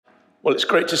Well, it's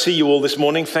great to see you all this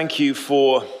morning. Thank you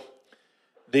for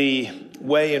the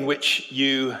way in which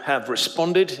you have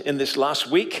responded in this last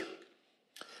week.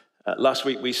 Last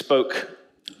week we spoke,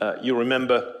 you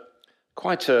remember,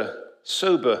 quite a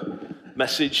sober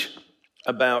message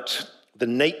about the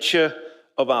nature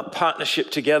of our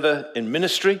partnership together in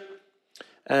ministry.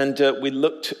 And we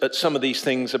looked at some of these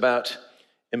things about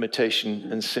imitation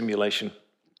and simulation.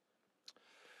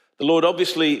 The Lord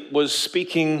obviously was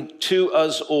speaking to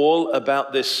us all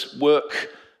about this work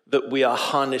that we are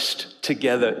harnessed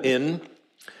together in,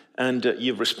 and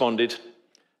you've responded.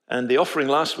 And the offering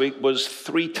last week was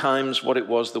 3 times what it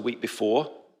was the week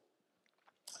before,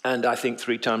 and I think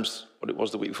 3 times what it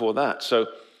was the week before that. So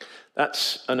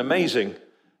that's an amazing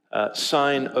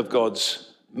sign of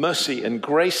God's mercy and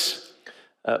grace,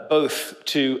 both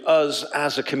to us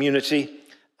as a community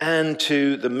and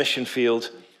to the mission field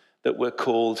that we're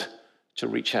called to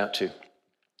reach out to.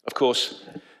 Of course,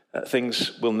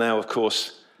 things will now,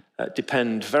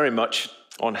 depend very much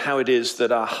on how it is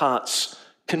that our hearts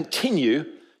continue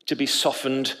to be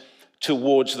softened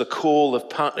towards the call of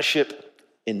partnership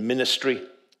in ministry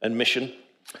and mission.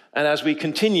 And as we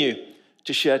continue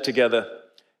to share together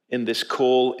in this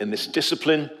call, in this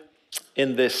discipline,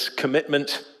 in this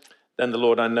commitment, then the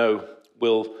Lord, I know,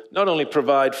 will not only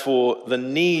provide for the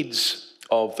needs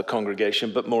of the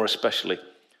congregation, but more especially,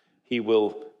 he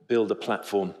will build a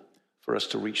platform for us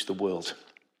to reach the world.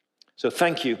 So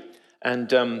thank you,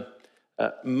 and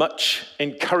much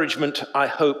encouragement, I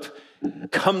hope,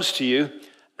 comes to you,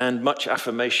 and much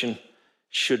affirmation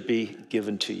should be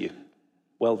given to you.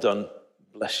 Well done,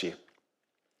 bless you.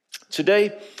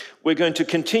 Today, we're going to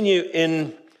continue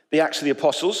in the Acts of the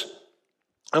Apostles,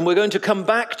 and we're going to come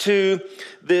back to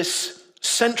this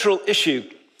central issue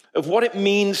of what it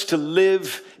means to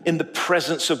live in the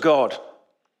presence of God.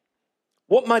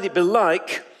 What might it be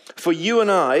like for you and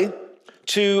I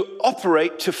to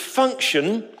operate, to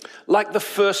function like the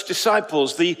first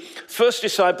disciples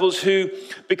who,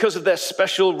 because of their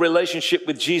special relationship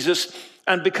with Jesus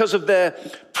and because of their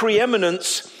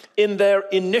preeminence in their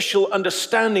initial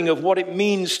understanding of what it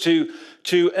means to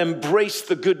embrace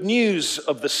the good news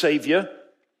of the Savior,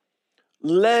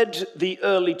 led the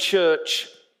early church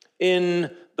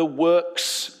in the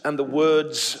works and the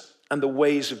words and the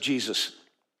ways of Jesus.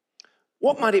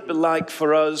 What might it be like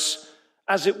for us,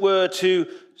 as it were, to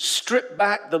strip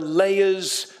back the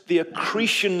layers, the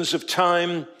accretions of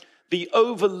time, the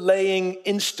overlaying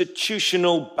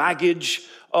institutional baggage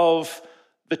of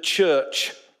the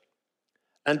church,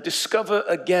 and discover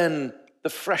again the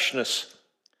freshness,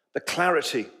 the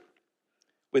clarity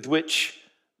with which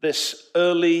this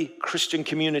early Christian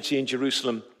community in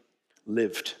Jerusalem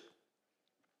lived?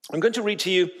 I'm going to read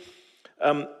to you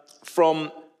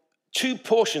from 2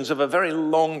 portions of a very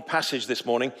long passage this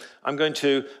morning. I'm going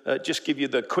to just give you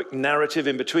the quick narrative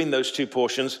in between those 2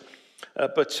 portions.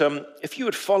 But if you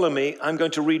would follow me, I'm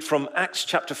going to read from Acts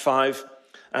chapter 5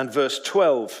 and verse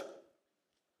 12.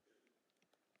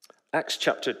 Acts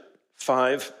chapter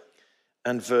 5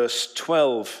 and verse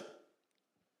 12.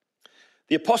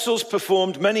 The apostles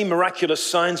performed many miraculous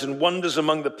signs and wonders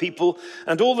among the people,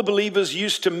 and all the believers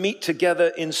used to meet together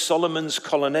in Solomon's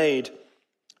colonnade.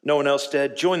 No one else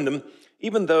dared join them,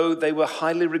 even though they were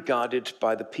highly regarded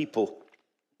by the people.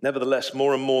 Nevertheless,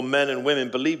 more and more men and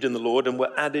women believed in the Lord and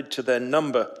were added to their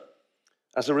number.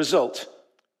 As a result,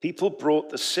 people brought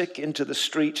the sick into the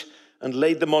street and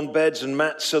laid them on beds and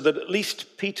mats so that at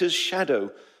least Peter's shadow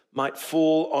might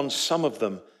fall on some of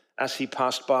them as he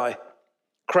passed by.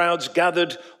 Crowds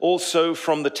gathered also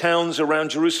from the towns around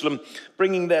Jerusalem,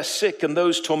 bringing their sick and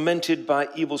those tormented by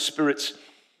evil spirits,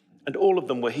 and all of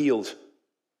them were healed.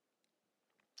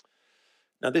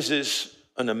 Now, this is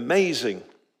an amazing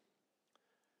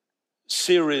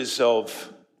series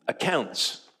of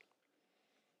accounts,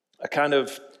 a kind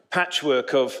of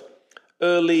patchwork of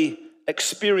early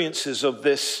experiences of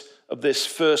this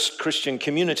first Christian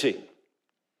community.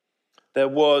 There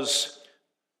was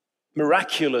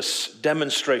miraculous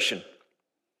demonstration.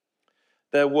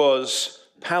 There was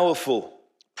powerful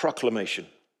proclamation.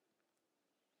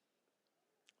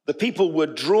 The people were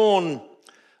drawn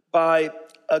by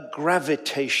a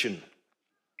gravitation,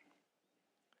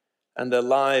 and their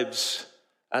lives,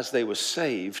 as they were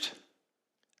saved,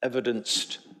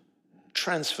 evidenced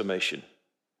transformation.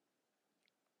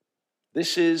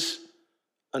 This is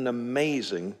an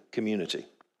amazing community.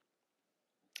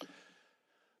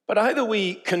 But either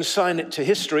we consign it to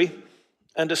history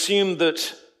and assume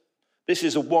that this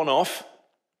is a one-off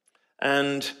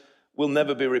and will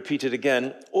never be repeated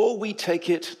again, or we take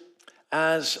it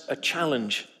as a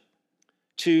challenge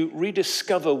to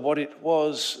rediscover what it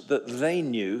was that they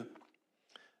knew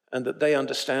and that they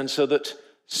understand, so that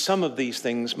some of these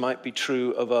things might be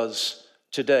true of us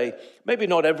today. Maybe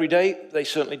not every day. They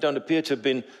certainly don't appear to have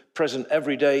been present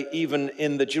every day, even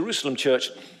in the Jerusalem church,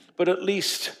 but at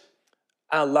least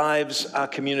our lives, our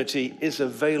community is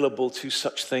available to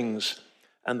such things,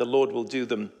 and the Lord will do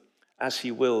them as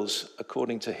he wills,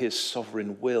 according to his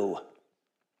sovereign will.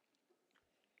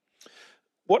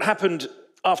 What happened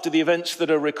after the events that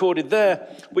are recorded there,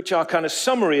 which are kind of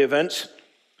summary events,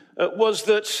 was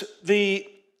that the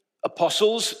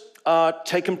apostles are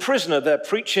taken prisoner. They're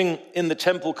preaching in the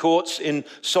temple courts in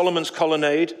Solomon's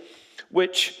colonnade,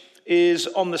 which is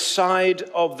on the side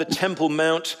of the Temple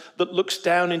Mount that looks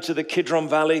down into the Kidron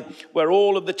Valley, where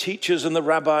all of the teachers and the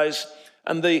rabbis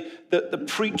and the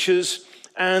preachers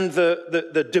and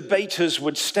the debaters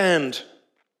would stand.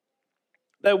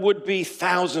 There would be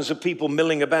thousands of people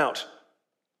milling about.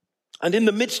 And in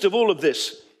the midst of all of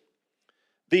this,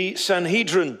 the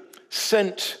Sanhedrin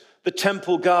sent the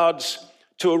temple guards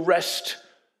to arrest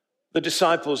the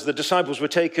disciples. The disciples were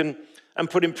taken and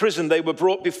put in prison. They were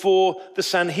brought before the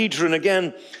Sanhedrin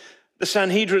again. The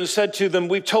Sanhedrin said to them,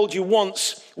 "We've told you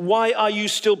once, why are you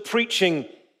still preaching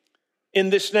in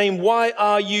this name? Why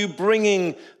are you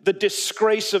bringing the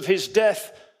disgrace of his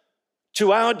death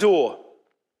to our door?"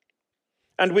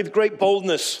 And with great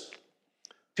boldness,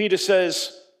 Peter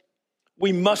says,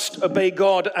 "We must obey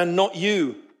God and not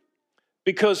you,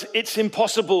 because it's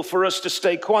impossible for us to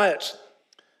stay quiet,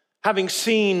 having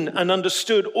seen and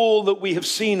understood all that we have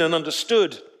seen and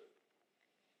understood."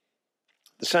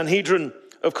 The Sanhedrin,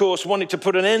 of course, wanted to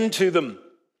put an end to them.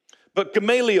 But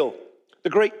Gamaliel, the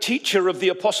great teacher of the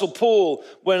Apostle Paul,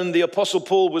 when the Apostle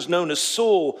Paul was known as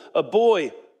Saul, a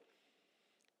boy,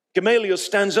 Gamaliel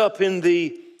stands up in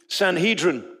the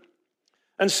Sanhedrin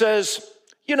and says,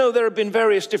 "You know, there have been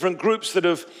various different groups that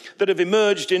have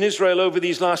emerged in Israel over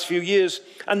these last few years,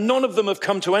 and none of them have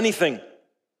come to anything.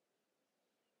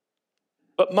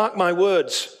 But mark my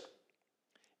words,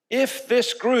 if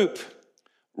this group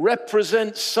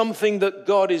represents something that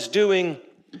God is doing,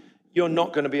 you're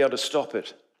not going to be able to stop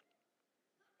it.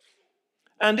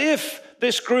 And if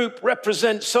this group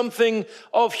represents something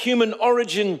of human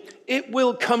origin, it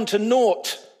will come to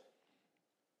naught.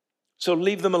 So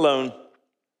leave them alone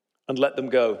and let them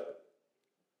go."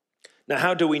 Now,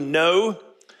 how do we know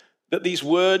that these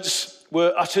words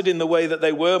were uttered in the way that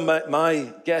they were?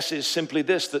 My guess is simply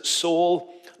this, that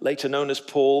Saul, later known as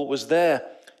Paul, was there,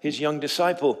 his young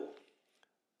disciple,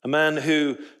 a man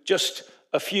who just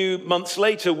a few months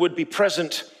later would be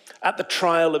present at the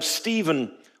trial of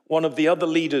Stephen, one of the other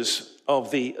leaders of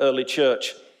the early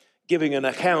church, giving an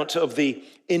account of the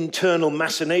internal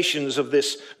machinations of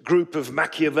this group of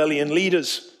Machiavellian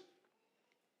leaders.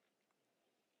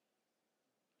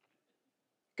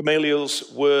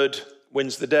 Gamaliel's word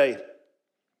wins the day.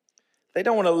 They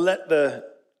don't want to let the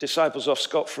disciples off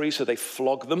scot-free, so they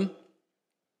flog them,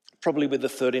 probably with the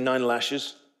 39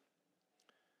 lashes.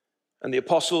 And the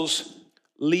apostles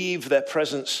leave their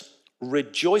presence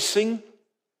rejoicing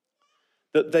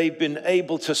that they've been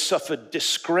able to suffer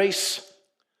disgrace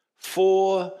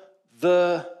for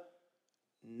the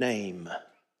name.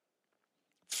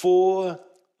 For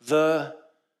the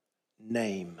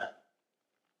name.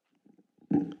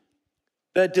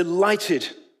 They're delighted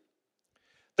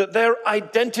that their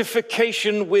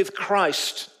identification with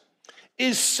Christ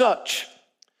is such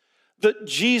that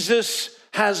Jesus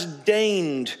has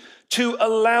deigned to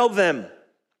allow them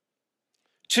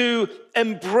to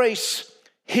embrace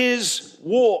his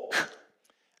walk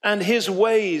and his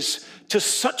ways to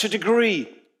such a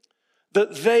degree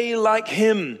that they, like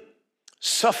him,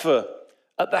 suffer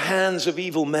at the hands of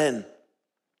evil men.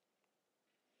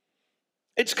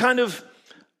 It's kind of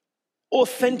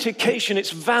authentication,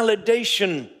 it's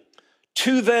validation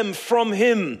to them from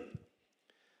him.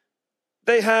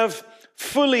 They have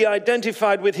fully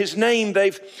identified with his name.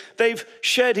 They've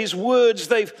shared his words.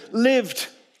 They've lived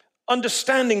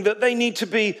understanding that they need to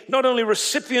be not only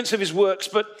recipients of his works,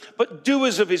 but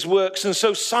doers of his works. And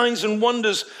so signs and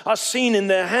wonders are seen in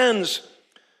their hands.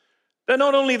 They're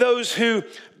not only those who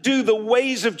do the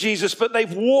ways of Jesus, but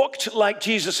they've walked like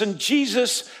Jesus. And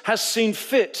Jesus has seen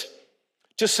fit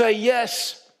to say,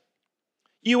 yes,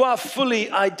 you are fully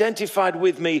identified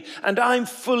with me, and I'm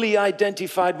fully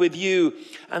identified with you.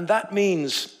 And that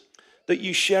means that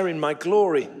you share in my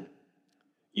glory.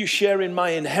 You share in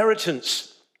my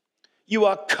inheritance. You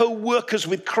are co-workers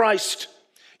with Christ.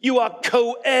 You are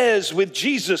co-heirs with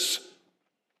Jesus.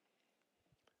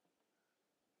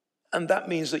 And that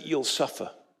means that you'll suffer.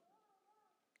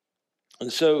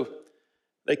 And so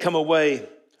they come away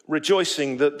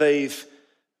rejoicing that they've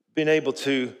been able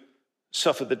to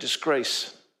suffer the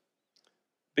disgrace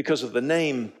because of the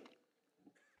name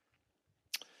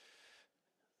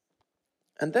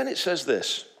And then it says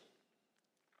this,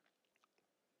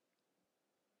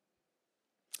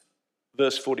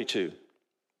 verse 42,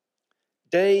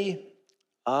 day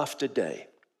after day.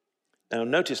 Now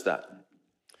notice that.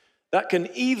 That can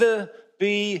either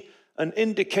be an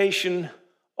indication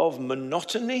of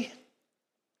monotony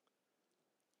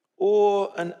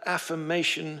or an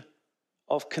affirmation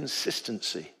of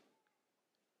consistency.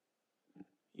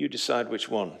 You decide which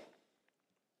one.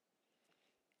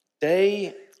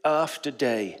 Day after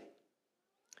day,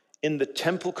 in the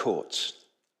temple courts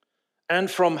and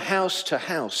from house to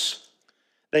house,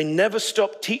 they never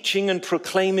stopped teaching and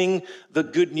proclaiming the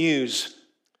good news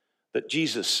that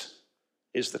Jesus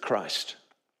is the Christ.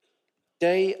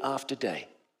 Day after day.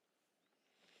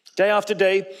 Day after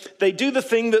day, they do the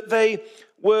thing that they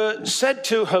were said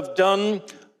to have done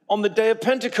on the day of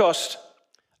Pentecost.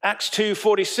 Acts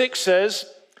 2:46 says,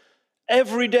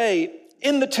 every day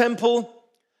in the temple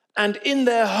and in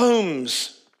their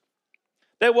homes,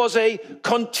 there was a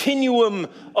continuum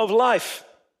of life.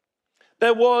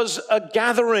 There was a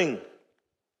gathering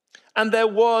and there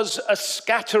was a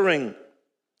scattering.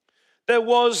 There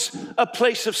was a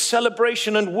place of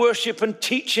celebration and worship and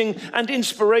teaching and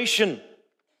inspiration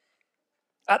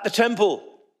at the temple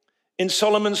in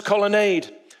Solomon's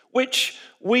colonnade, which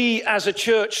we as a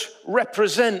church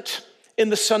represent in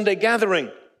the Sunday gathering,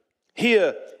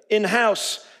 here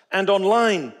in-house and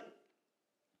online.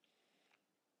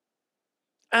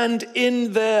 And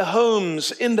in their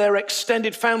homes, in their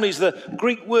extended families, the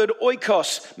Greek word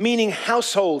oikos, meaning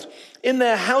household. In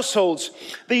their households,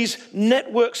 these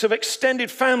networks of extended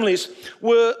families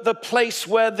were the place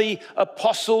where the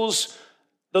apostles,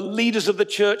 the leaders of the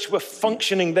church, were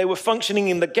functioning. They were functioning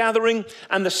in the gathering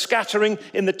and the scattering,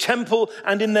 in the temple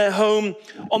and in their home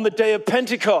on the day of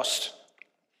Pentecost.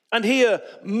 And here,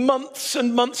 months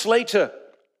and months later,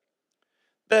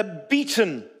 they're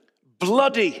beaten,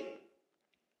 bloody,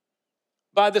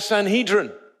 by the Sanhedrin.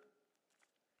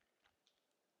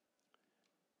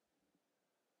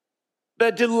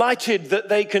 They're delighted that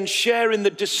they can share in the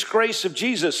disgrace of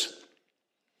Jesus.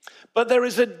 But there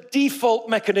is a default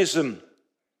mechanism.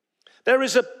 There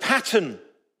is a pattern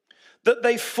that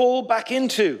they fall back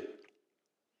into.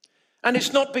 And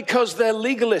it's not because they're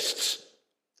legalists.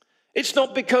 It's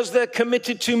not because they're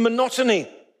committed to monotony.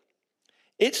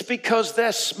 It's because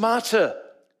they're smarter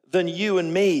than you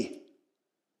and me.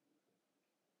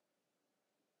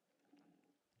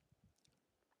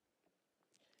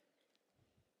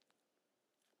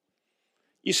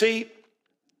 You see,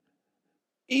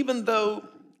 even though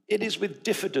it is with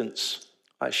diffidence,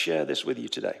 I share this with you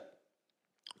today,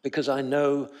 because I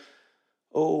know,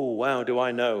 oh wow, do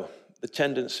I know, the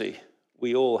tendency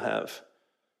we all have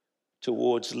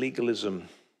towards legalism,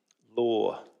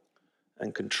 law,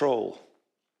 and control.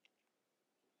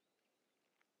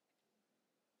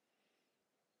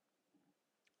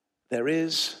 There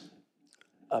is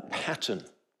a pattern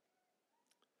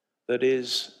that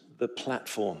is the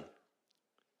platform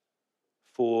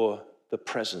for the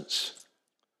presence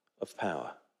of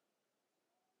power.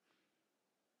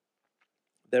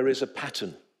 There is a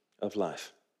pattern of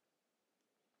life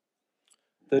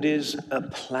that is a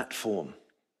platform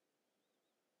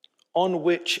on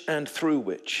which and through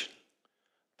which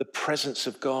the presence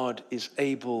of God is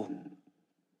able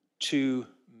to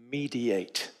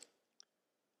mediate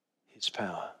his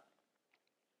power.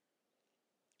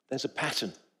 There's a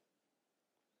pattern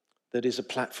that is a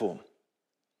platform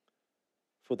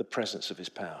for the presence of his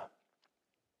power.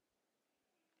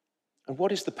 And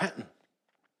what is the pattern?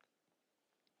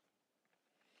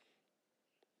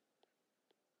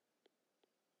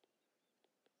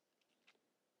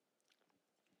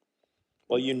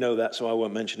 Well, you know that, so I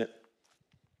won't mention it.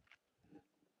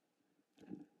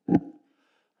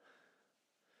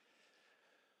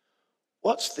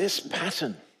 What's this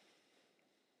pattern?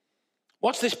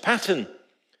 What's this pattern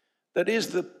that is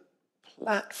the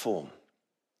platform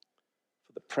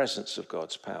for the presence of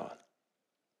God's power?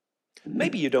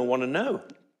 Maybe you don't want to know.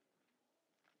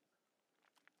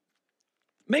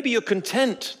 Maybe you're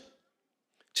content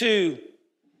to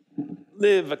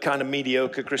live a kind of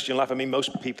mediocre Christian life. I mean,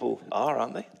 most people are,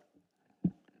 aren't they?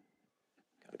 Kind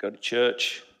of go to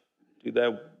church, do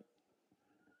their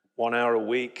 1 hour a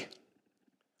week,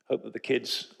 hope that the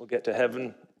kids will get to heaven,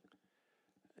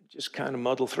 and just kind of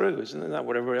muddle through. Isn't that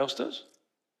what everybody else does?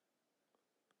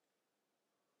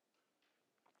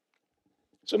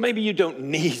 So maybe you don't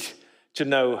need to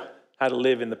know how to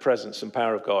live in the presence and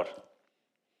power of God.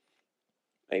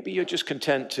 Maybe you're just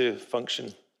content to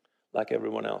function like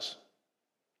everyone else.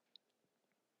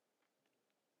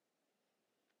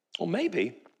 Or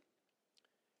maybe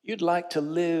you'd like to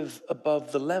live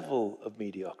above the level of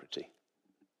mediocrity.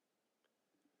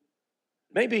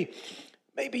 Maybe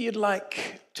you'd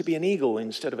like to be an eagle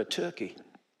instead of a turkey.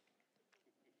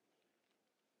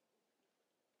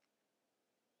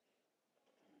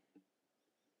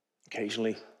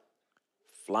 Occasionally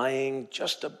flying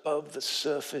just above the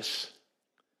surface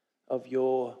of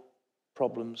your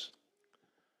problems,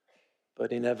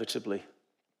 but inevitably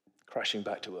crashing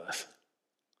back to earth.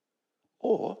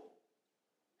 Or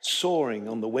soaring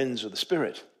on the winds of the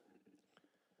Spirit,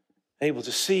 able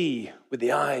to see with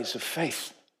the eyes of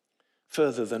faith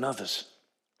further than others,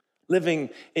 living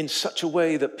in such a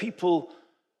way that people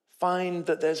find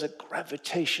that there's a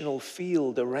gravitational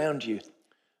field around you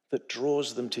that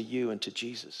draws them to you and to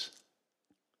Jesus.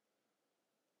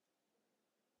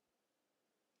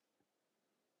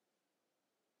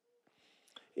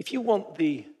 If you want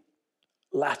the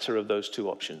latter of those two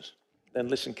options, then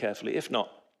listen carefully. If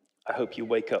not, I hope you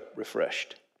wake up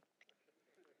refreshed.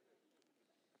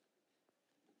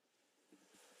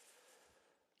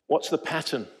 What's the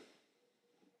pattern?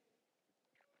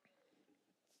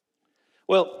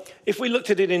 Well, if we looked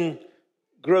at it in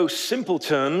gross, simple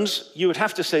terms, you would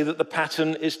have to say that the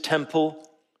pattern is temple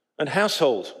and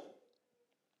household,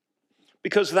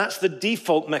 because that's the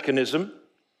default mechanism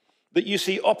that you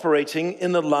see operating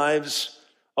in the lives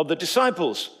of the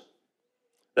disciples.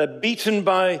 They're beaten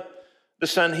by the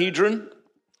Sanhedrin.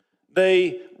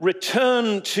 They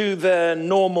return to their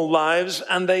normal lives,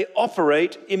 and they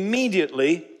operate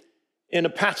immediately in a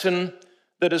pattern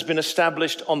that has been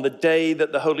established on the day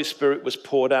that the Holy Spirit was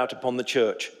poured out upon the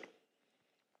church.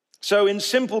 So in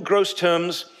simple, gross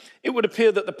terms, it would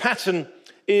appear that the pattern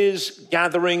is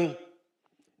gathering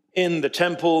in the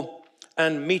temple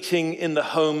and meeting in the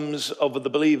homes of the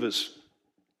believers.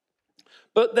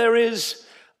 But there is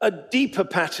a deeper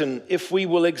pattern if we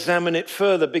will examine it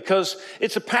further, because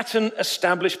it's a pattern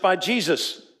established by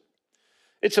Jesus.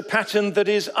 It's a pattern that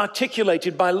is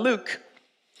articulated by Luke.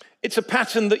 It's a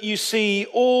pattern that you see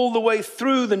all the way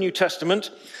through the New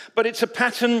Testament, but it's a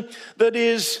pattern that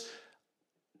is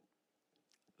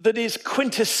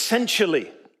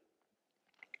quintessentially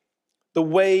the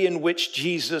way in which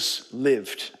Jesus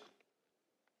lived.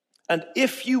 And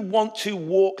if you want to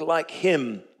walk like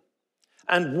him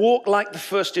and walk like the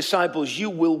first disciples, you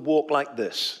will walk like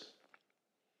this.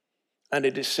 And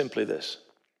it is simply this: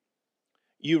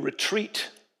 you retreat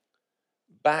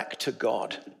back to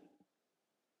God.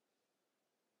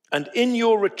 And in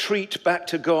your retreat back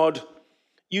to God,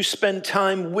 you spend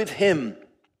time with him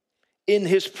in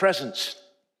his presence.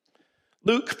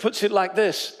 Luke puts it like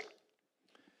this: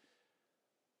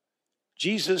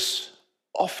 Jesus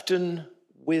often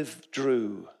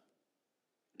withdrew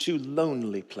to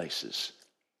lonely places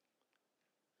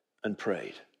and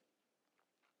prayed.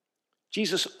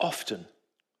 Jesus often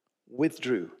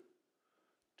withdrew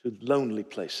to lonely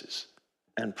places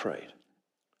and prayed.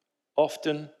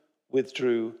 Often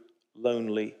withdrew,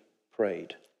 lonely,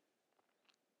 prayed.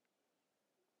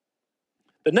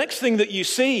 The next thing that you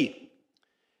see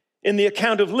in the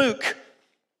account of Luke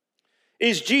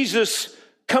is Jesus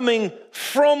coming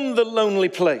from the lonely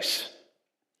place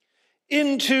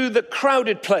into the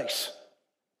crowded place.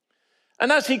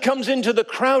 And as he comes into the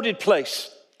crowded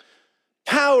place,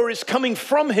 power is coming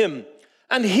from him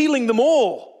and healing them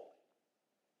all.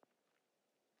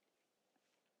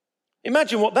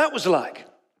 Imagine what that was like.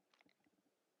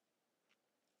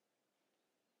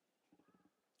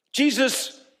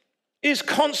 Jesus is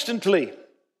constantly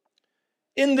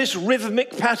in this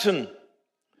rhythmic pattern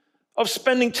of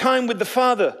spending time with the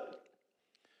Father.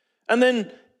 And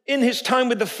then in his time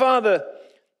with the Father,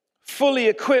 fully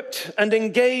equipped and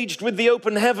engaged with the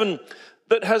open heaven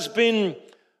that has been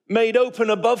made open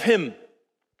above him,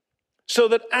 so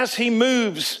that as he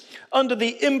moves under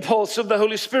the impulse of the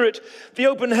Holy Spirit, the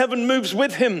open heaven moves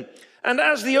with him. And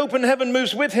as the open heaven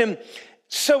moves with him,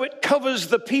 so it covers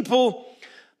the people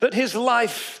that his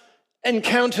life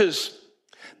encounters.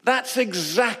 That's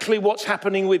exactly what's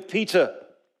happening with Peter.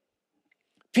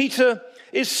 Peter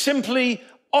is simply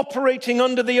operating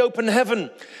under the open heaven,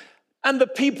 and the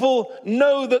people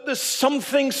know that there's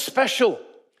something special.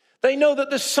 They know that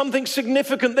there's something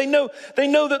significant. They know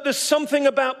that there's something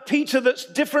about Peter that's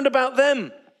different about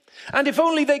them. And if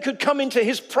only they could come into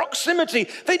his proximity,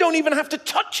 they don't even have to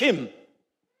touch him.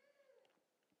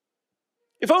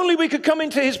 If only we could come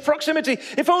into his proximity,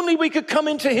 if only we could come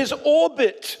into his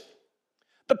orbit,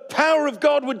 the power of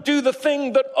God would do the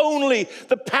thing that only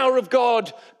the power of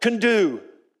God can do.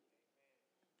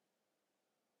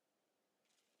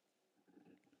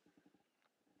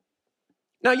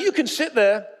 Now, you can sit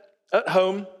there at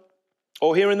home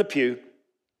or here in the pew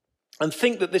and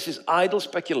think that this is idle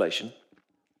speculation,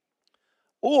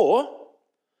 or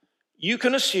you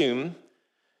can assume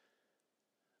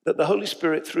that the Holy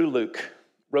Spirit, through Luke,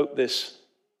 wrote this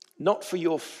not for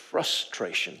your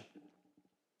frustration,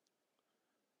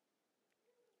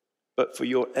 but for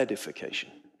your edification.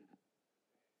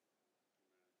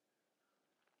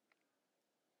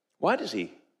 Why does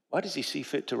he see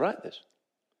fit to write this?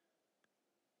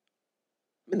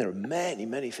 I mean, there are many,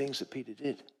 many things that Peter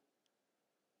did.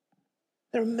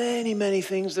 There are many, many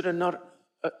things that are not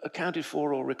accounted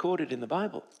for or recorded in the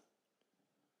Bible.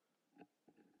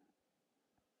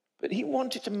 But he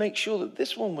wanted to make sure that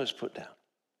this one was put down.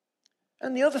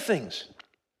 And the other things.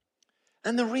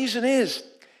 And the reason is,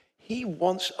 he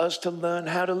wants us to learn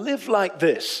how to live like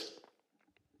this.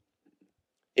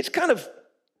 It's kind of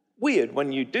weird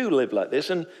when you do live like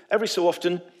this, and every so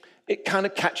often it kind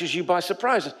of catches you by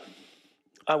surprise.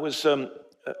 I was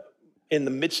in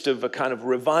the midst of a kind of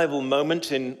revival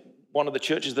moment in one of the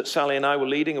churches that Sally and I were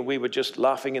leading, and we were just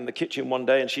laughing in the kitchen one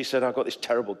day, and she said, I've got this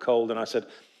terrible cold. And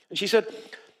she said,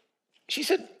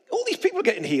 all these people are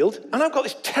getting healed, and I've got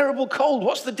this terrible cold.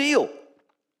 What's the deal?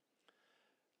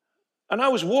 And I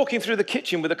was walking through the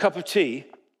kitchen with a cup of tea,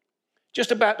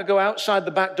 just about to go outside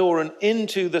the back door and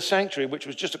into the sanctuary, which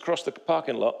was just across the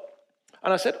parking lot.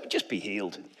 And I said, just be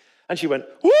healed. And she went,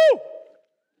 woo! I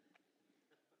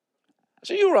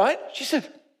said, you all right? She said,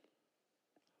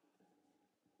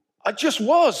 I just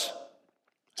was.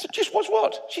 I said, just was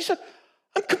what? She said,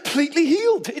 I'm completely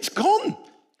healed. It's gone.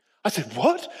 I said,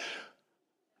 what?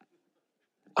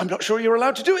 I'm not sure you're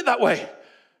allowed to do it that way.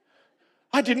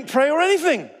 I didn't pray or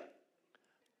anything.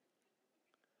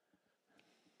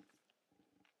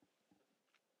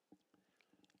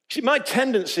 See, my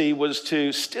tendency was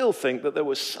to still think that there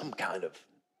was some kind of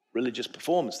religious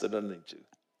performance that I needed to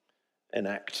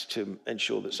enact to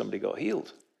ensure that somebody got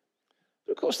healed.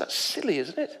 But of course, that's silly,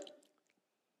 isn't it?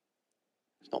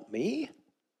 It's not me.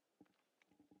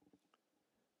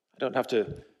 I don't have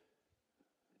to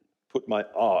put my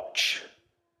arch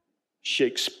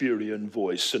Shakespearean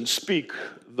voice and speak,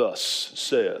 thus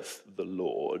saith the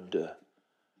Lord,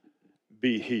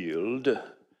 be healed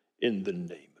in the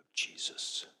name of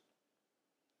Jesus.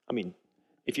 I mean,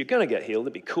 if you're going to get healed,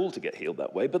 it'd be cool to get healed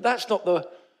that way, but that's not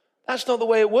the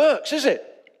way it works, is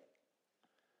it?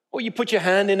 Or you put your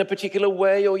hand in a particular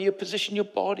way, or you position your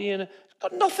body in it's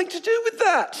got nothing to do with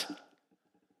that.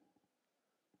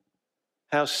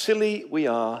 How silly we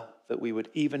are that we would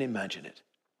even imagine it.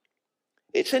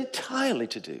 It's entirely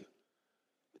to do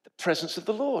with the presence of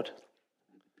the Lord.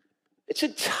 It's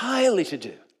entirely to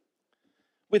do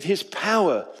with his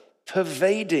power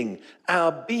pervading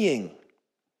our being.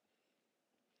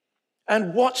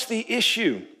 And what's the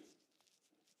issue?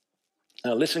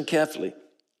 Now listen carefully,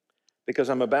 because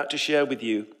I'm about to share with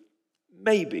you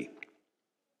maybe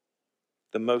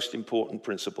the most important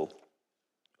principle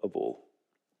of all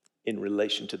in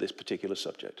relation to this particular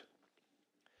subject.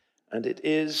 And it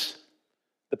is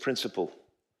the principle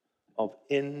of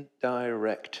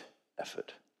indirect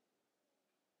effort.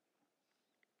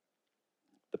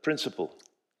 The principle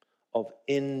of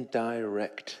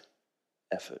indirect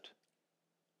effort.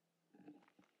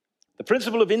 The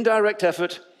principle of indirect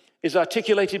effort is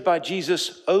articulated by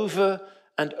Jesus over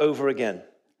and over again.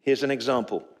 Here's an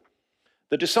example.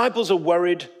 The disciples are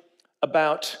worried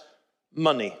about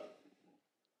money.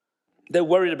 They're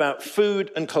worried about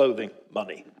food and clothing,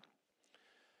 money.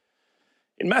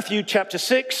 In Matthew chapter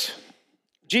 6,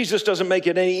 Jesus doesn't make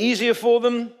it any easier for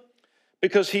them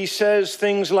because he says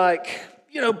things like,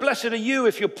 blessed are you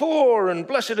if you're poor, and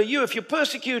blessed are you if you're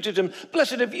persecuted, and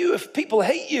blessed are you if people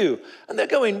hate you. And they're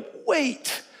going,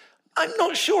 wait, I'm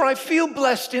not sure I feel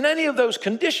blessed in any of those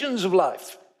conditions of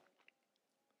life.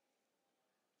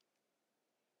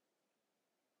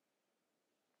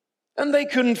 And they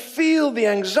can feel the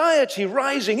anxiety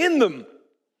rising in them.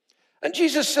 And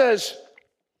Jesus says,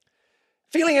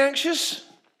 feeling anxious?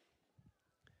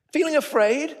 Feeling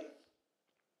afraid?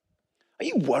 Are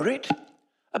you worried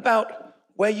about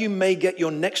where you may get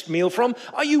your next meal from?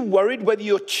 Are you worried whether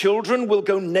your children will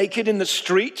go naked in the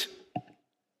street?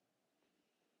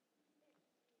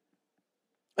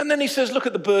 And then he says, look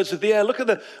at the birds of the air, look at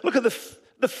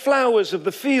the flowers of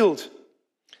the field.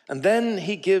 And then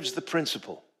he gives the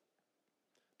principle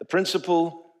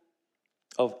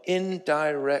of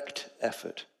indirect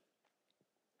effort.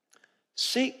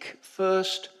 Seek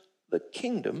first the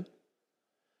kingdom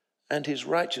and his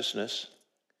righteousness,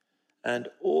 and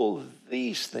all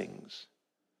these things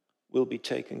will be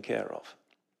taken care of.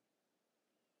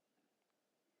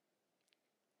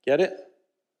 Get it?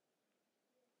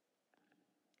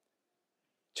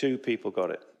 2 people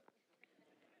got it.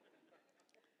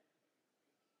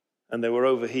 And they were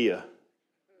over here.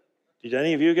 Did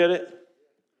any of you get it?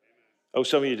 Oh,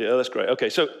 some of you do. Oh, that's great. Okay,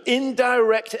 so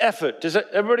indirect effort. Does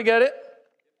everybody get it?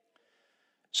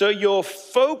 So you're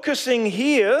focusing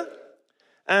here,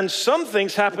 and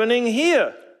something's happening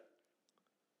here.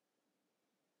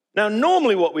 Now,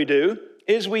 normally what we do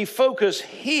is we focus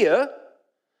here,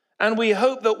 and we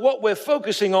hope that what we're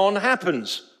focusing on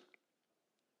happens.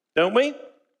 Don't we?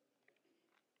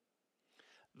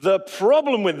 The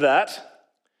problem with that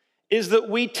is that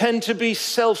we tend to be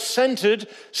self-centered,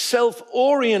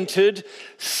 self-oriented,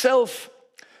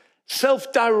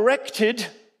 self-directed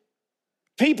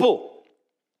people.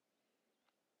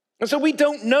 And so we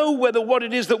don't know whether what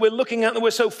it is that we're looking at that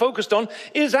we're so focused on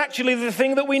is actually the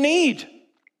thing that we need.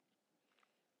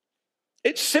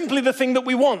 It's simply the thing that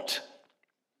we want.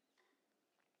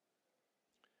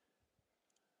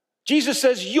 Jesus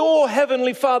says, your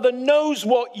heavenly Father knows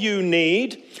what you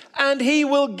need, and he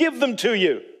will give them to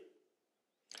you.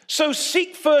 So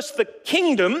seek first the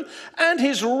kingdom and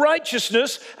his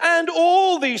righteousness, and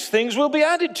all these things will be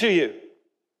added to you.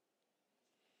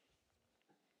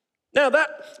 Now,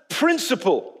 that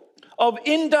principle of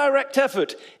indirect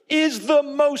effort is the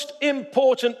most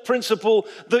important principle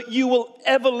that you will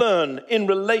ever learn in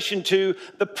relation to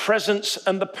the presence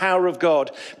and the power of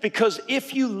God. Because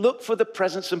if you look for the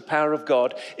presence and power of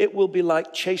God, it will be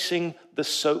like chasing the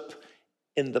soap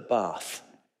in the bath.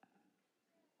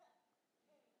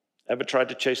 Ever tried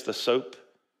to chase the soap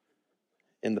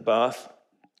in the bath?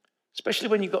 Especially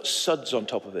when you've got suds on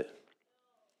top of it.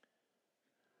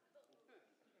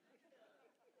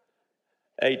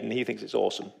 Aiden, he thinks it's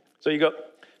awesome. So you've got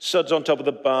suds on top of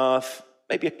the bath,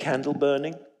 maybe a candle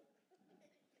burning.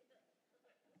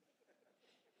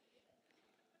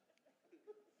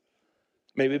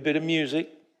 Maybe a bit of music.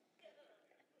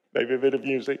 Maybe a bit of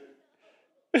music.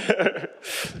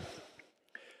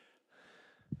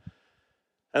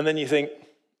 And then you think,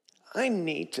 I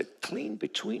need to clean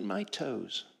between my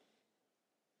toes.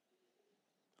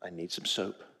 I need some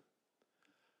soap.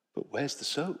 But where's the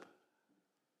soap?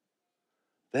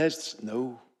 There's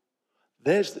no.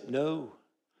 The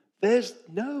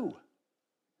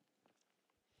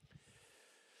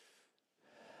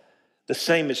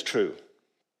same is true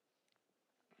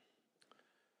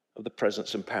of the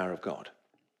presence and power of God.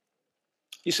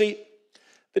 You see,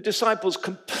 the disciples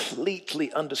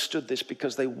completely understood this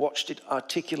because they watched it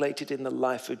articulated in the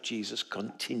life of Jesus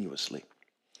continuously.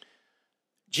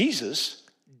 Jesus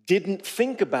didn't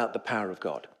think about the power of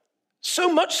God.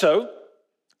 So much so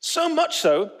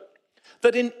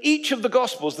that in each of the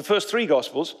Gospels, the first three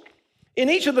Gospels,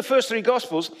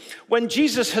 when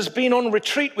Jesus has been on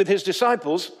retreat with his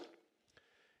disciples,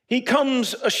 he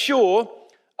comes ashore.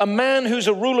 A man who's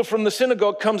a ruler from the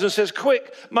synagogue comes and says,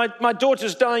 quick, my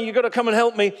daughter's dying, you've got to come and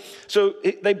help me. So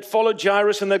they follow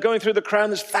Jairus, and they're going through the crowd.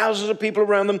 There's thousands of people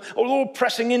around them, all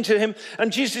pressing into him.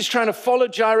 And Jesus is trying to follow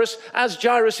Jairus as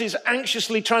Jairus is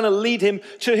anxiously trying to lead him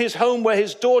to his home where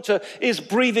his daughter is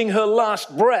breathing her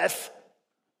last breath.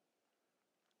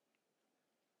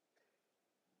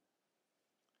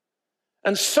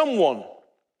 And someone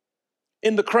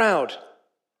in the crowd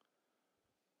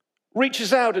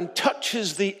reaches out and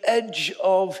touches the edge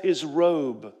of his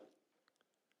robe.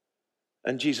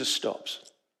 And Jesus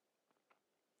stops.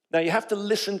 Now you have to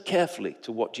listen carefully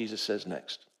to what Jesus says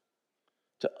next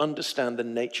to understand the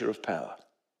nature of power.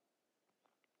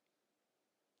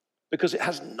 Because it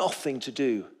has nothing to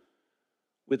do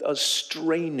with us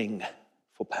straining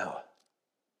for power.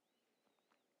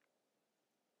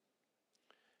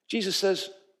 Jesus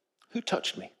says, who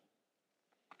touched me?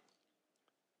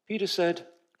 Peter said,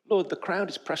 Lord, the crowd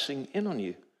is pressing in on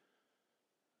you.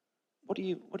 What do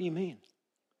you mean?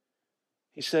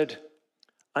 He said,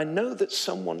 I know that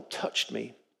someone touched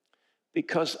me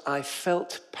because I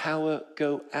felt power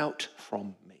go out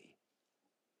from me.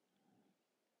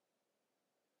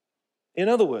 In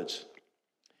other words,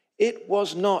 it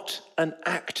was not an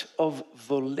act of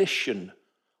volition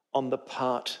on the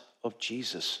part of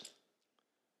Jesus.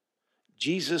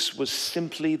 Jesus was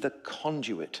simply the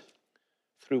conduit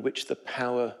through which the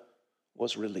power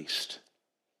was released.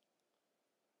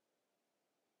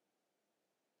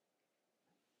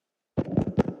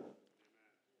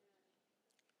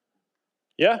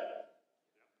 Yeah?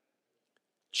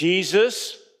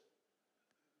 Jesus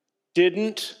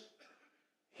didn't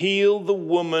heal the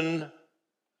woman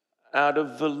out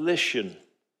of volition.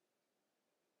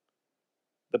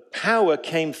 The power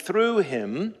came through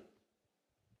him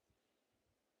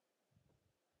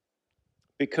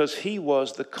because he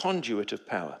was the conduit of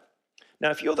power. Now,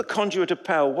 if you're the conduit of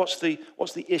power, what's the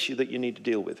issue that you need to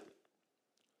deal with?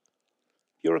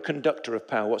 If you're a conductor of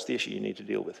power, what's the issue you need to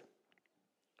deal with?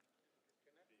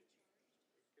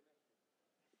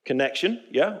 Connection,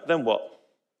 yeah. Then what?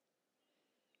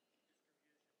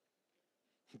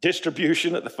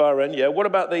 Distribution at the far end, yeah. What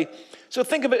about so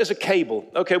think of it as a cable.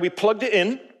 Okay, we plugged it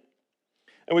in,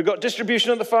 and we've got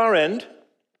distribution at the far end.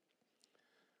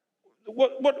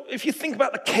 What if you think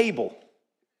about the cable?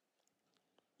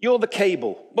 You're the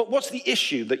cable. But what's the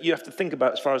issue that you have to think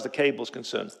about as far as the cable's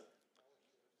concerned?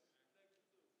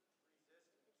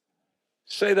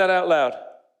 Say that out loud.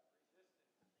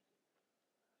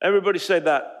 Everybody say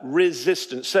that.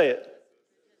 Resistance. Say it.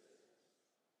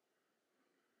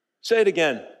 Say it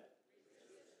again.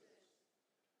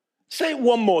 Say it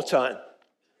one more time.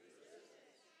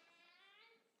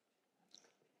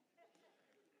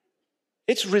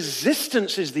 It's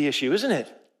resistance is the issue, isn't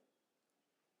it?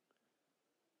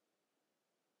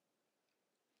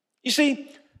 You see,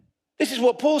 this is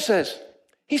what Paul says.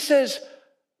 He says,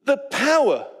 the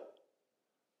power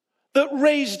that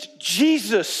raised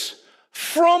Jesus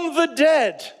from the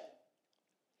dead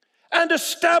and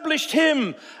established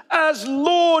him as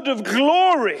Lord of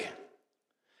glory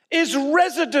is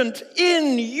resident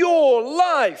in your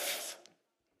life.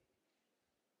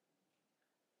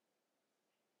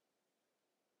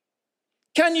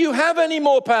 Can you have any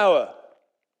more power?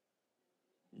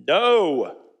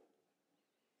 No.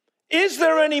 Is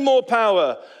there any more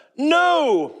power?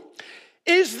 No.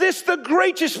 Is this the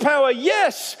greatest power?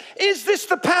 Yes. Is this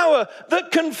the power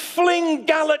that can fling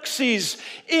galaxies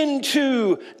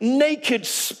into naked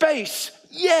space?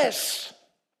 Yes.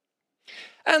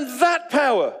 And that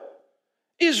power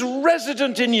is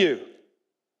resident in you.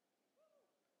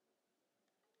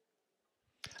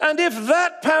 And if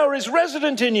that power is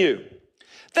resident in you,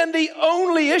 then the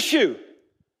only issue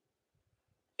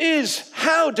is,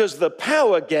 how does the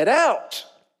power get out?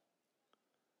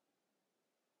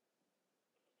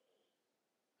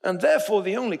 And therefore,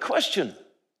 the only question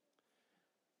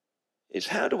is,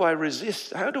 how do I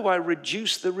resist? How do I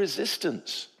reduce the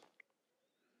resistance?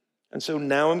 And so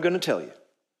now I'm going to tell you,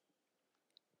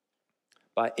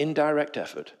 by indirect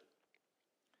effort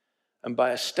and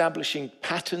by establishing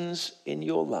patterns in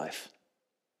your life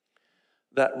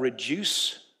that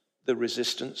reduce the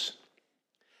resistance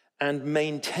and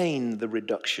maintain the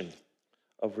reduction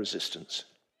of resistance.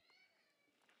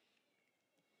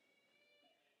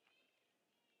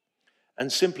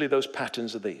 And simply those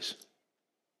patterns are these.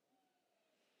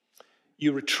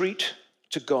 You retreat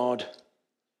to God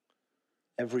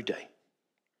every day.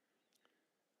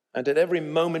 And at every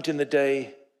moment in the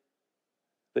day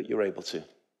that you're able to.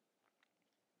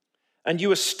 And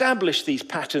you establish these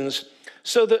patterns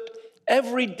so that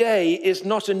every day is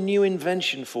not a new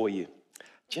invention for you.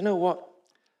 Do you know what?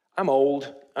 I'm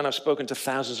old and I've spoken to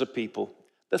thousands of people.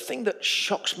 The thing that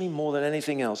shocks me more than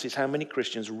anything else is how many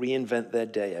Christians reinvent their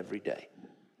day every day.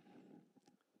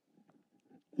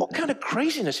 What kind of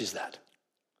craziness is that?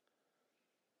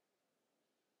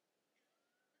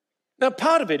 Now,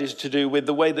 part of it is to do with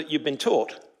the way that you've been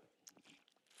taught.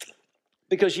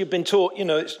 Because you've been taught,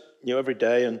 it's new every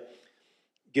day and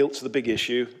guilt's the big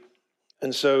issue.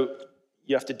 And so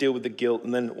you have to deal with the guilt,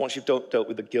 and then once you've dealt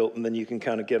with the guilt, and then you can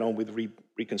kind of get on with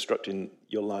reconstructing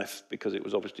your life because it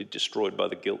was obviously destroyed by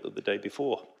the guilt of the day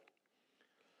before.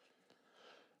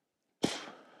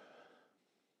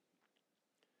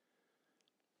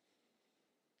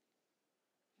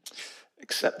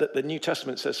 Except that the New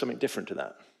Testament says something different to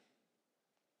that.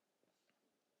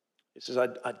 It says,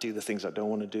 I do the things I don't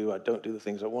want to do, I don't do the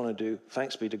things I want to do.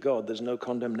 Thanks be to God, there's no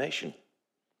condemnation.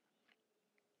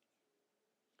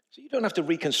 So you don't have to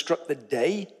reconstruct the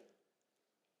day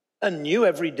anew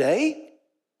every day.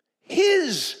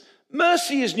 His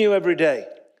mercy is new every day.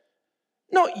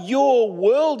 Not your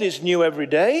world is new every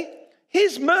day.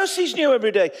 His mercy is new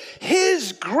every day.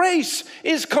 His grace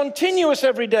is continuous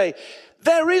every day.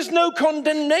 There is no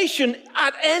condemnation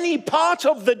at any part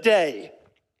of the day.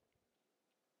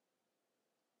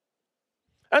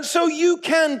 And so you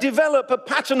can develop a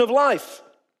pattern of life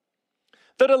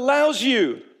that allows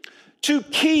you to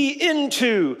key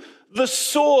into the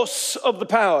source of the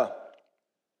power.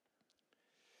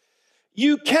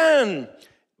 You can,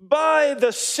 by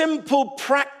the simple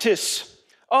practice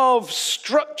of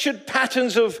structured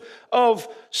patterns of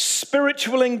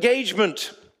spiritual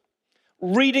engagement,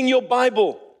 reading your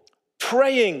Bible,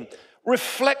 praying,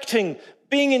 reflecting,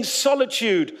 being in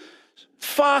solitude,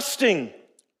 fasting.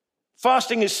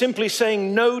 Fasting is simply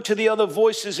saying no to the other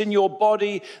voices in your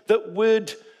body that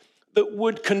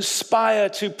would conspire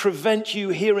to prevent you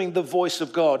hearing the voice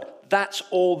of God. That's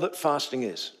all that fasting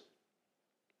is.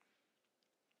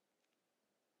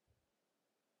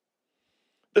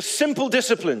 The simple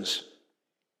disciplines,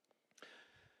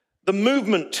 the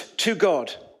movement to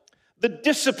God, the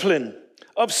discipline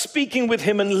of speaking with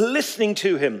him and listening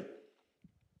to him.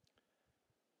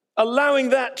 Allowing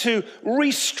that to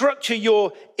restructure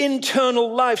your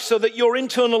internal life so that your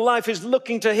internal life is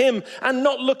looking to him and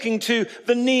not looking to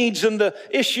the needs and the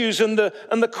issues and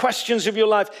the questions of your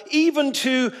life, even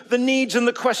to the needs and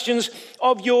the questions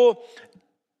of your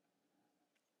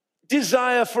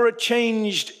desire for a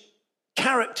changed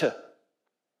character.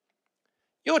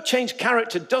 Your changed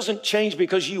character doesn't change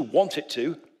because you want it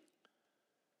to.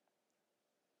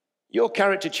 Your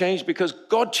character changed because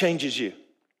God changes you.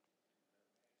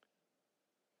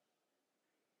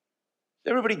 Does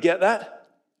everybody get that?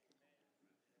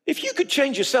 If you could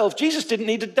change yourself, Jesus didn't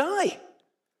need to die.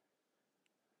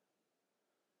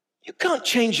 You can't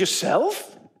change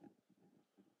yourself.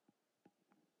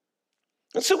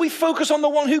 And so we focus on the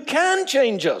one who can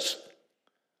change us.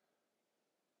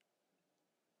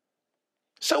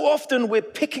 So often we're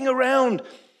picking around.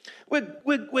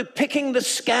 We're picking the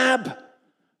scab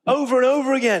over and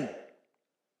over again.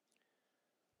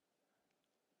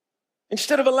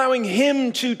 Instead of allowing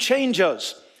him to change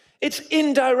us. It's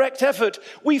indirect effort.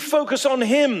 We focus on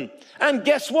him. And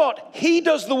guess what? He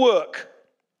does the work.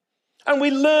 And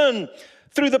we learn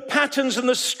through the patterns and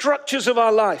the structures of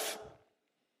our life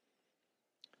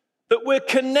that we're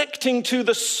connecting to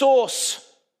the source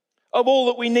of all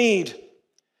that we need.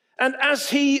 And as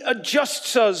he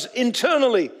adjusts us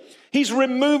internally, he's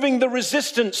removing the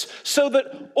resistance so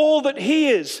that all that he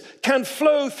is can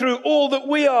flow through all that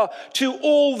we are to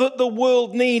all that the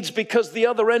world needs, because the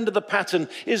other end of the pattern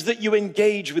is that you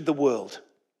engage with the world.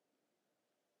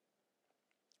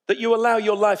 That you allow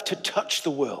your life to touch the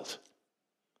world.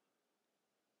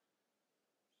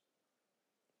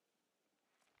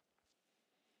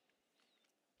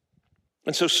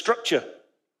 And so structure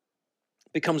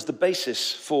becomes the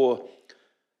basis for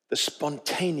the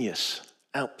spontaneous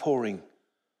outpouring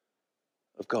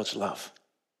of God's love.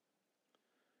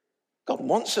 God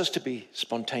wants us to be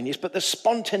spontaneous, but the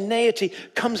spontaneity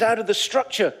comes out of the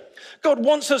structure. God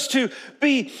wants us to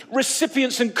be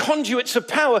recipients and conduits of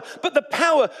power, but the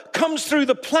power comes through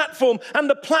the platform, and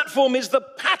the platform is the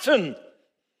pattern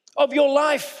of your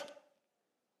life.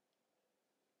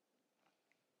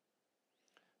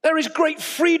 There is great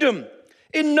freedom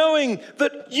in knowing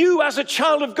that you as a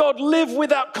child of God live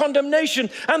without condemnation,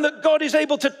 and that God is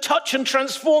able to touch and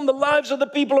transform the lives of the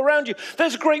people around you.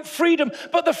 There's great freedom,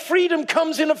 but the freedom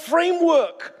comes in a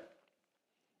framework.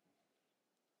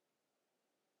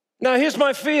 Now, here's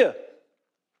my fear.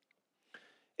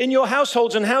 In your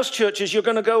households and house churches, you're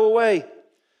going to go away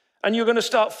and you're going to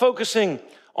start focusing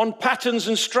on patterns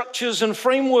and structures and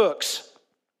frameworks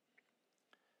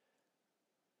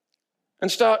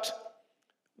and start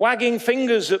wagging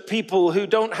fingers at people who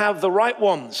don't have the right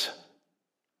ones,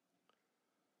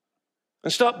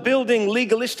 and start building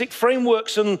legalistic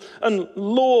frameworks and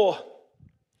law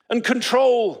and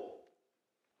control.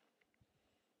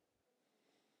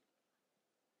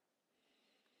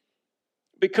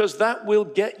 Because that will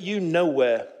get you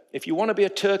nowhere. If you want to be a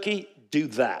turkey, do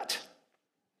that.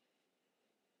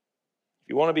 If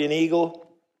you want to be an eagle,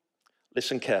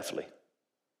 listen carefully.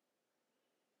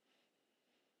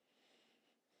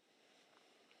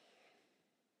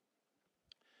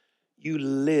 You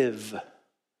live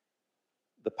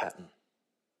the pattern.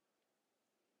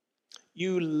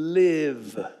 You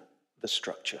live the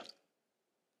structure.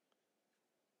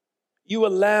 You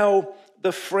allow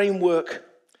the framework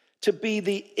to be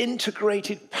the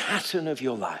integrated pattern of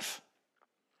your life.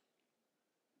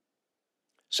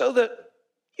 So that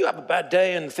you have a bad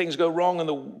day and things go wrong and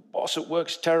the boss at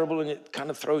work's terrible and it kind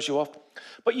of throws you off.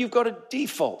 But you've got a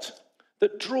default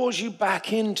that draws you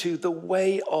back into the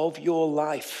way of your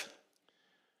life.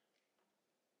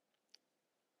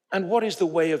 And what is the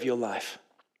way of your life?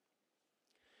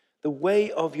 The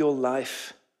way of your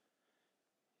life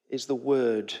is the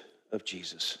word of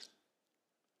Jesus.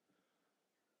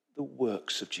 The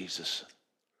works of Jesus.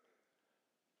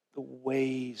 The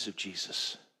ways of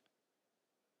Jesus.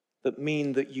 That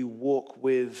mean that you walk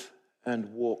with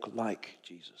and walk like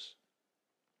Jesus.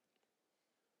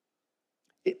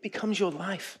 It becomes your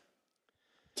life.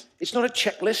 It's not a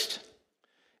checklist.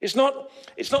 It's not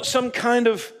some kind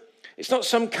of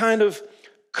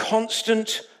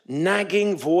constant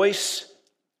nagging voice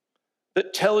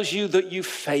that tells you that you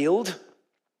failed.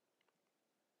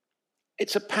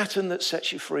 It's a pattern that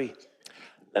sets you free.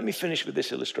 Let me finish with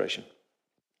this illustration.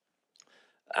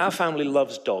 Our family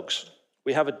loves dogs.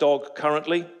 We have a dog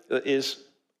currently that is,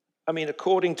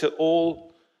 according to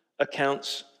all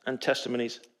accounts and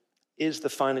testimonies, is the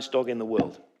finest dog in the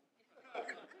world.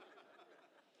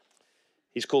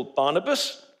 He's called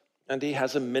Barnabas, and he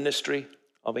has a ministry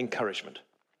of encouragement.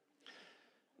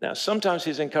 Now, sometimes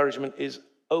his encouragement is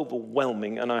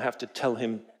overwhelming, and I have to tell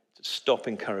him to stop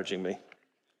encouraging me.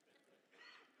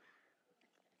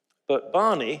 But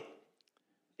Barney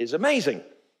is amazing.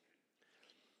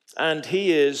 And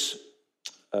he is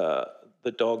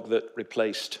the dog that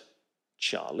replaced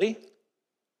Charlie,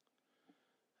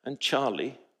 and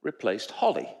Charlie replaced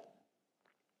Holly.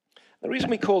 The reason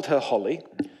we called her Holly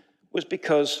was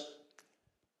because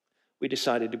we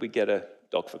decided we'd get a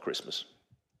dog for Christmas.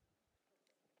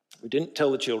 We didn't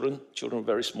tell the children. Children were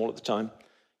very small at the time.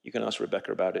 You can ask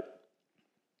Rebecca about it.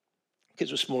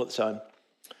 Kids were small at the time.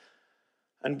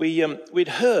 And we'd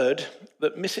heard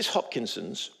that Mrs.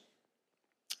 Hopkinson's,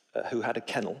 who had a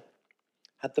kennel,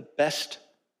 had the best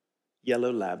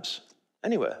yellow labs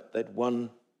anywhere. They'd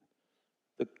won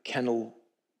the kennel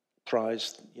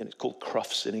prize. It's called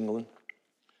Crufts in England.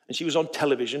 And she was on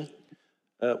television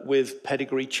with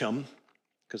Pedigree Chum,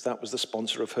 because that was the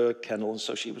sponsor of her kennel. And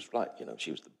so she was like,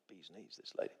 she was the bee's knees,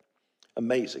 this lady.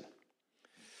 Amazing.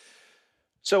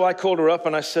 So I called her up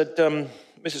and I said,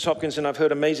 Mrs. Hopkinson, I've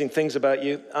heard amazing things about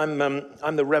you.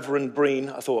 I'm the Reverend Breen.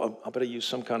 I thought I better use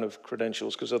some kind of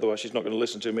credentials, because otherwise she's not going to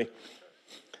listen to me.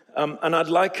 And I'd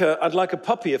like a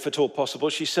puppy if at all possible.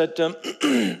 She said,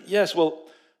 yes, well,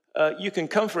 you can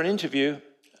come for an interview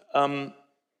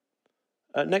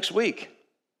next week.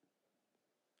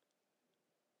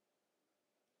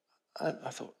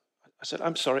 I said,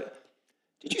 I'm sorry,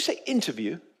 did you say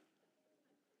interview?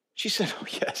 She said, oh,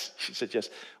 yes. She said, yes.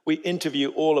 We interview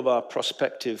all of our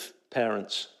prospective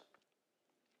parents.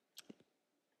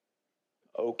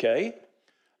 Okay.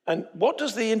 And what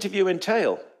does the interview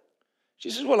entail?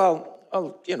 She says, well,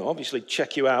 I'll obviously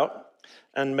check you out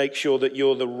and make sure that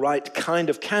you're the right kind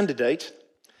of candidate.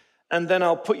 And then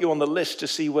I'll put you on the list to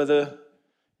see whether,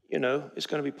 it's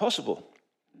going to be possible.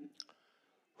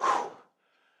 Whew.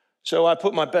 So I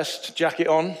put my best jacket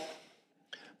on,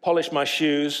 polished my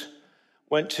shoes,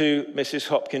 went to Mrs.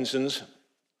 Hopkinson's,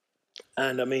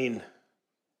 and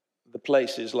the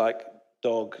place is like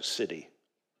Dog City.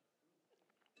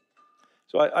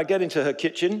 So I get into her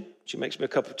kitchen. She makes me a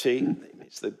cup of tea.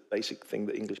 It's the basic thing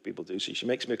that English people do. So she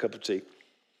makes me a cup of tea.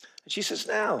 And she says,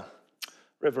 now,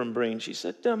 Reverend Breen, she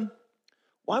said,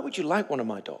 why would you like one of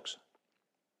my dogs?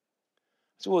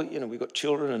 I said, well, we've got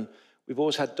children and we've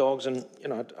always had dogs, and,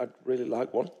 I'd really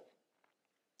like one,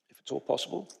 if it's all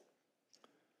possible.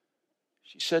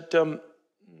 She said,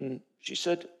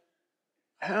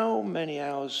 how many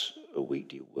hours a week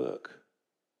do you work?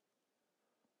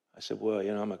 I said, well,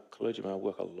 I'm a clergyman, I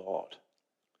work a lot.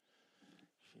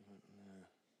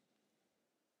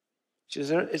 She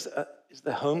said, is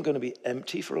the home going to be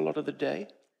empty for a lot of the day?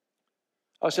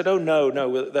 I said, oh, no,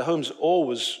 the home's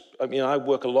always, I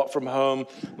work a lot from home,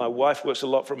 my wife works a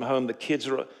lot from home, the kids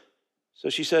are... So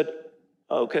she said,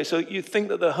 okay, so you think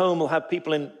that the home will have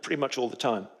people in pretty much all the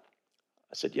time?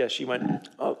 I said, yes. She went,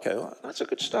 okay, well, that's a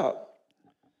good start.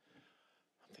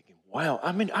 I'm thinking, wow,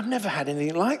 I've never had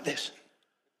anything like this.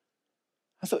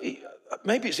 I thought,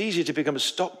 maybe it's easier to become a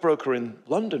stockbroker in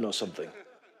London or something.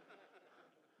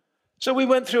 So we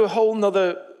went through a whole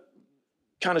nother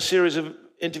kind of series of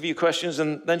interview questions,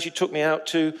 and then she took me out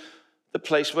to the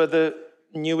place where the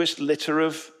newest litter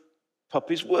of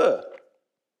puppies were.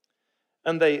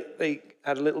 And they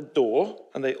had a little door,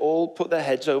 and they all put their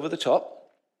heads over the top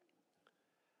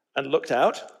and looked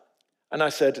out, and I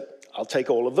said, I'll take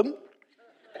all of them.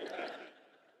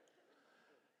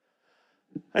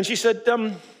 And she said,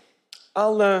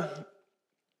 I'll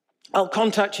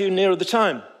contact you nearer the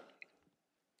time.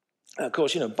 And of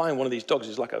course, buying one of these dogs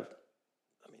is like a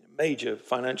major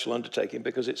financial undertaking,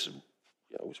 because it's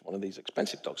one of these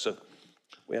expensive dogs. So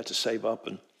we had to save up.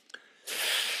 And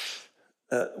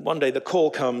one day the call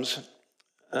comes,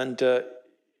 and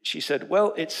she said,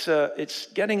 well, it's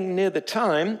getting near the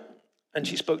time. And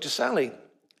she spoke to Sally.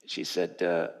 She said,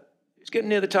 it's getting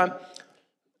near the time.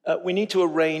 We need to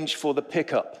arrange for the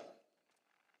pickup.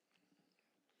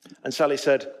 And Sally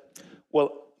said,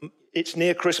 well, it's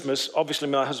near Christmas. Obviously,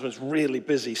 my husband's really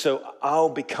busy, so I'll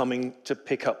be coming to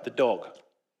pick up the dog.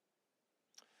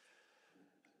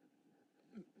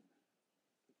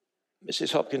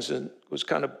 Mrs. Hopkinson was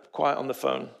kind of quiet on the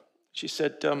phone. She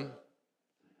said,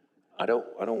 I don't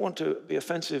want to be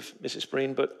offensive, Mrs.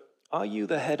 Breen, but are you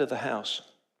the head of the house?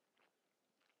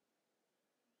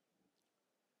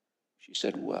 She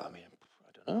said, well, I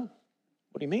don't know.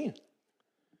 What do you mean?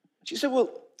 She said, well,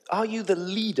 are you the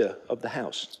leader of the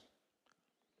house?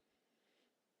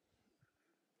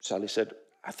 Sally said,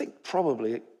 I think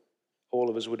probably all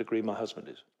of us would agree my husband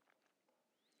is.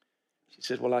 She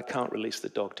said, well, I can't release the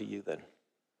dog to you then.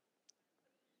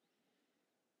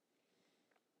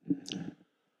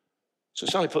 So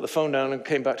Sally put the phone down and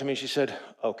came back to me and she said,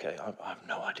 okay, I have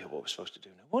no idea what we're supposed to do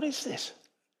now. What is this?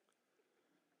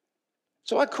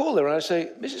 So I call her and I say,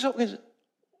 Mrs. Hopkins,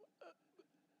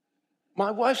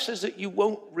 my wife says that you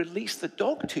won't release the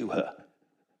dog to her.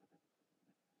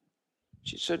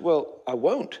 She said, well, I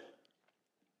won't.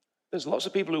 There's lots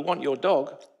of people who want your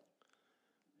dog.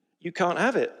 You can't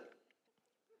have it.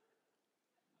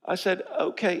 I said,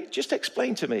 okay, just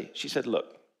explain to me. She said,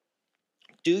 look,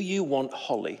 do you want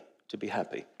Holly to be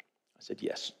happy? I said,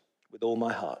 yes, with all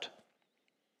my heart.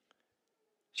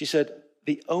 She said,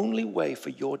 the only way for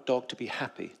your dog to be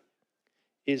happy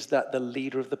is that the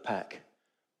leader of the pack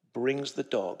brings the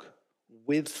dog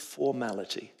with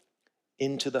formality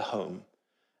into the home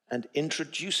and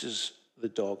introduces the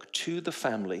dog to the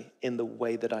family in the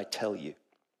way that I tell you.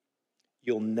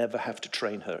 You'll never have to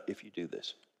train her if you do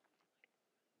this.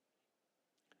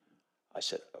 I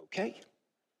said, okay.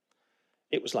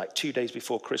 It was like 2 days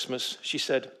before Christmas. She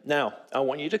said, now, I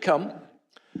want you to come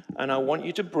and I want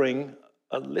you to bring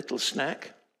a little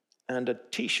snack and a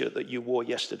t-shirt that you wore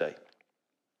yesterday.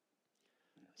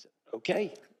 I said,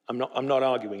 okay, I'm not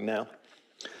arguing now.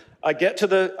 I get to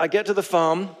the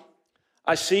farm.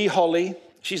 I see Holly.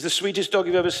 She's the sweetest dog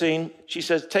you've ever seen. She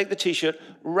says, take the t-shirt,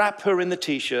 wrap her in the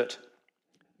t-shirt,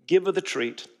 give her the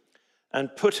treat,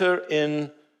 and put her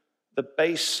in the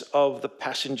base of the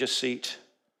passenger seat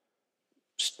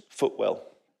footwell.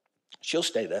 She'll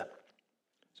stay there.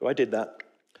 So I did that.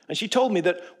 And she told me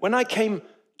that when I came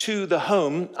to the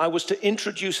home, I was to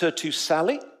introduce her to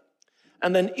Sally,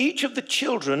 and then each of the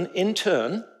children in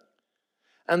turn,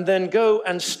 and then go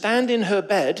and stand in her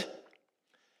bed,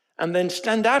 and then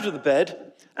stand out of the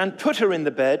bed and put her in the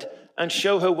bed and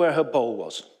show her where her bowl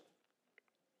was.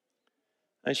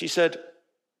 And she said,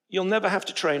 you'll never have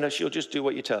to train her, she'll just do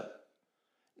what you tell her.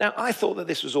 Now, I thought that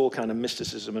this was all kind of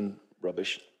mysticism and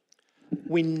rubbish.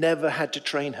 We never had to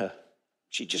train her.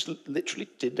 She just literally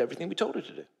did everything we told her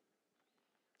to do.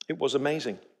 It was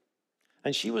amazing.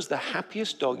 And she was the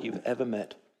happiest dog you've ever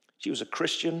met. She was a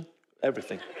Christian,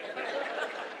 everything.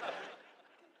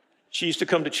 She used to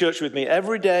come to church with me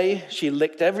every day. She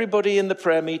licked everybody in the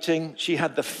prayer meeting. She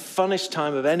had the funnest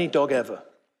time of any dog ever.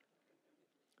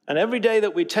 And every day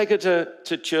that we'd take her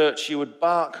to church, she would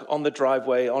bark on the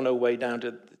driveway on her way down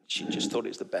to, she just thought it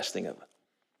was the best thing ever.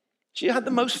 She had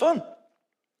the most fun.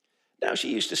 Now,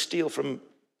 she used to steal from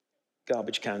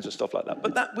garbage cans and stuff like that.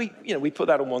 But that we put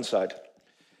that on one side.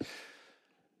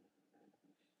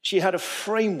 She had a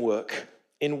framework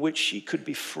in which she could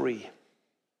be free.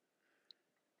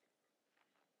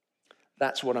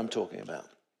 That's what I'm talking about.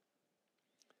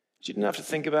 She didn't have to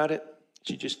think about it.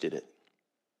 She just did it.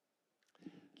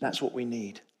 That's what we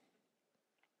need.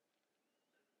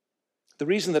 The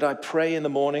reason that I pray in the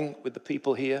morning with the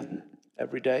people here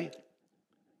every day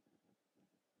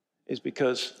is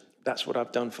because that's what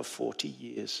I've done for 40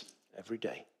 years every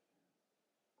day.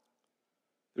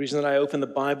 The reason that I open the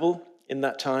Bible in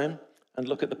that time and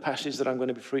look at the passage that I'm going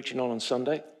to be preaching on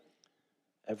Sunday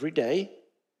every day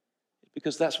is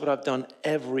because that's what I've done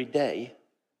every day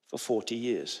for 40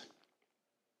 years.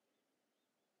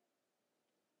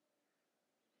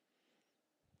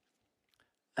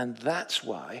 And that's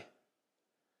why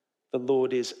the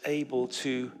Lord is able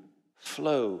to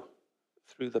flow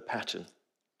through the pattern,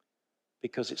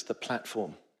 because it's the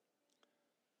platform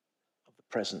of the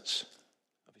presence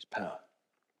of his power.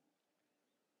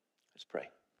 Let's pray.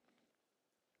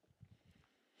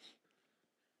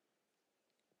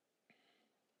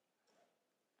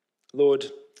 Lord,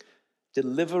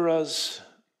 deliver us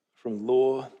from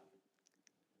law,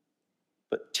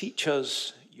 but teach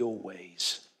us your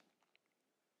ways.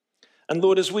 And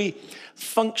Lord, as we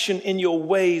function in your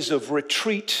ways of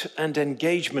retreat and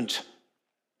engagement,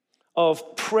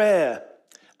 of prayer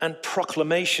and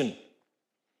proclamation,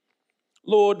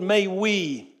 Lord, may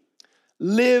we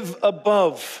live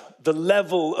above the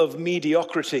level of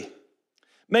mediocrity.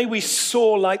 May we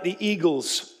soar like the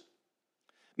eagles.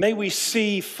 May we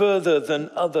see further than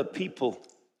other people.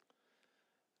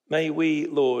 May we,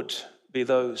 Lord, be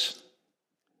those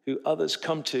who others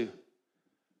come to,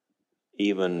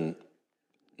 even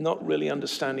not really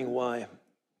understanding why,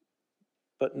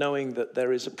 but knowing that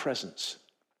there is a presence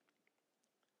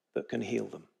that can heal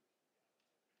them.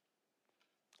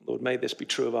 Lord, may this be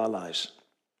true of our lives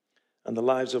and the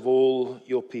lives of all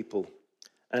your people.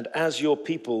 And as your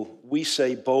people, we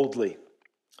say boldly,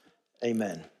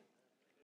 Amen.